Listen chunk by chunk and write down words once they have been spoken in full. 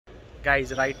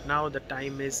Guys, right now the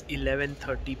time is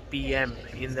 11:30 p.m.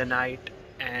 in the night,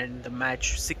 and the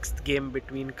match, sixth game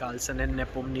between Carlsen and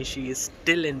Nepomniachtchi, is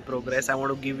still in progress. I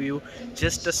want to give you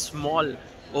just a small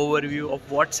overview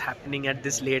of what's happening at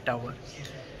this late hour.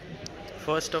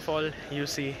 First of all, you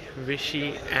see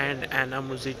Vichy and Anna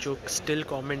Muzichuk still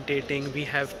commentating. We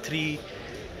have three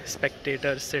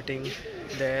spectators sitting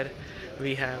there.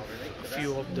 We have a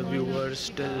few of the viewers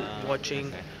still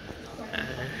watching.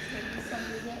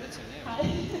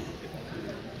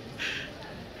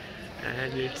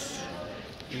 And it's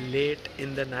late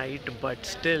in the night, but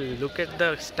still look at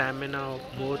the stamina of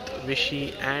both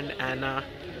Vichy and Anna,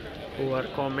 who are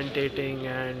commentating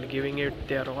and giving it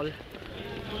their all.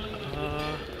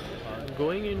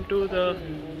 Going into the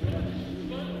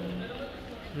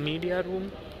media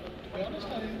room,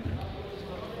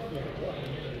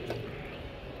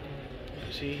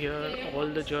 see here all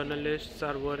the journalists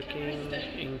are working,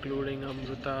 including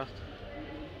Amruta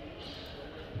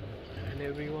and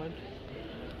everyone.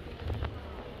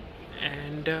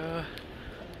 And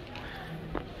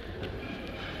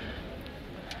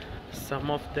some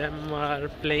of them are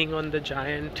playing on the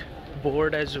giant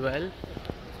board as well.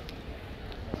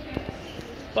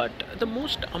 But the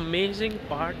most amazing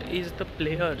part is the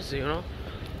players,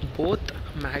 both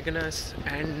Magnus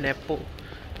and Nepo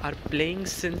are playing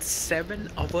since 7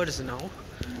 hours now,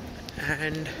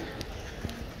 and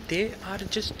they are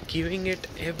just giving it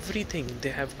everything they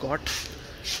have got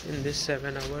in this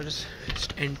 7 hours.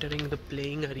 Just entering the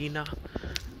playing arena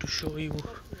to show you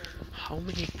how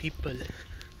many people.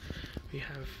 We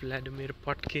have Vladimir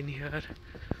Potkin here,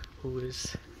 who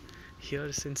is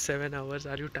here since 7 hours.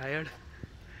 Are you tired?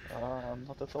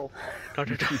 Not at all.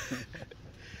 Not at all.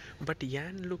 But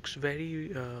Jan looks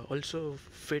very also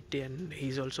fit, and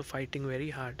he's also fighting very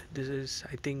hard. This is,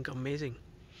 I think, amazing.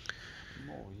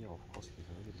 No, yeah, of course he's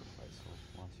ready to fight. So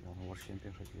once you're on World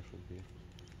Championship, you should be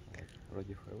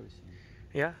ready for everything.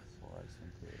 Yeah. So I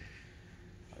think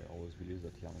I always believe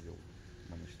that Jan will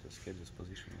manage to escape this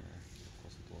position. Of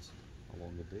course, it was a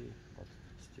longer day, but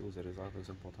still the result is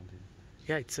important.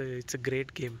 Yeah, it's a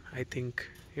great game. I think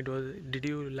it was. Did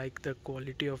you like the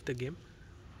quality of the game?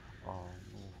 No,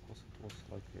 of course it was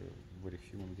like a very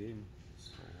human game.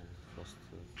 So first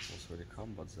it was very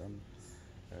calm, but then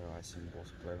I think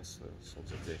both players thought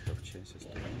that they have chances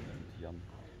to win, and Jan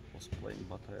was playing.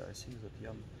 But I think that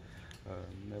Jan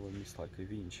never missed like a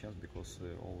winning chance, because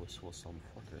always was some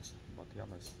fortress. But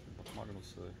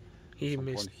Magnus. He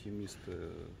missed. He missed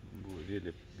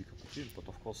really big opportunity, but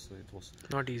of course it was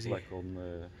not easy. Like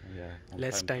on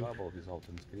less time trouble without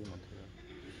an agreement.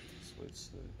 So it's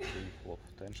full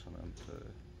of tension and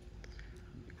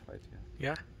big fight.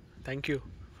 Yeah. Thank you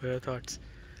for your thoughts.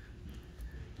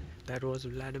 That was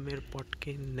Vladimir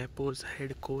Potkin, Nepo's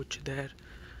head coach there,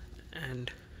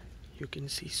 and you can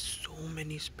see so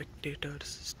many spectators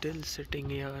still sitting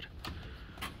here,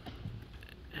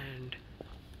 and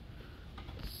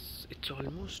it's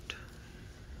almost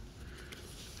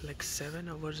like 7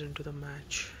 hours into the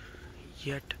match,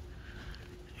 yet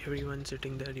everyone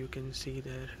sitting there. You can see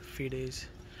there FIDE's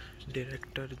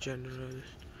Director General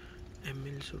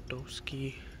Emil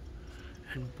Sutowski,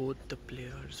 and both the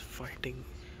players fighting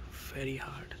very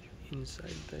hard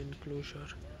inside the enclosure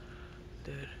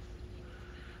there.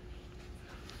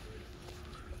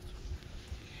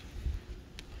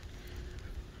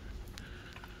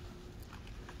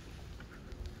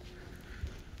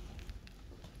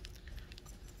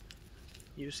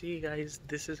 You see, guys,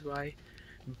 this is why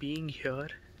being here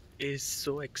is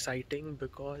so exciting,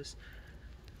 because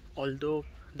although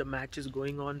the match is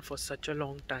going on for such a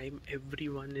long time,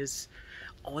 everyone is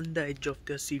on the edge of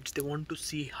their seats. They want to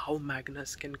see how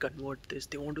Magnus can convert this.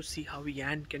 They want to see how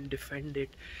Jan can defend it.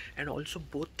 And also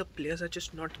both the players are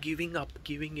just not giving up,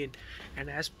 giving in. And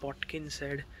as Potkin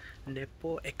said,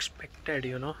 Nepo expected,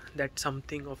 that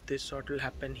something of this sort will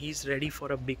happen. He's ready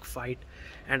for a big fight.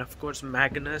 And of course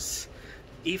Magnus,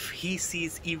 if he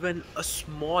sees even a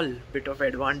small bit of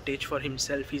advantage for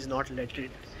himself, he's not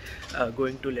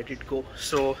going to let it go.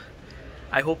 So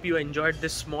I hope you enjoyed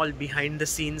this small behind the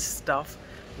scenes stuff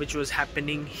which was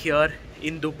happening here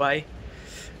in Dubai.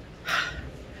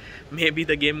 Maybe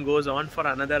the game goes on for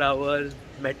another hour,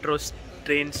 metro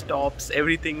train stops,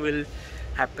 everything will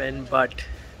happen, but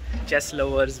chess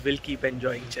lovers will keep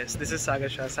enjoying chess. This is Sagar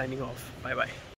Shah signing off. Bye bye.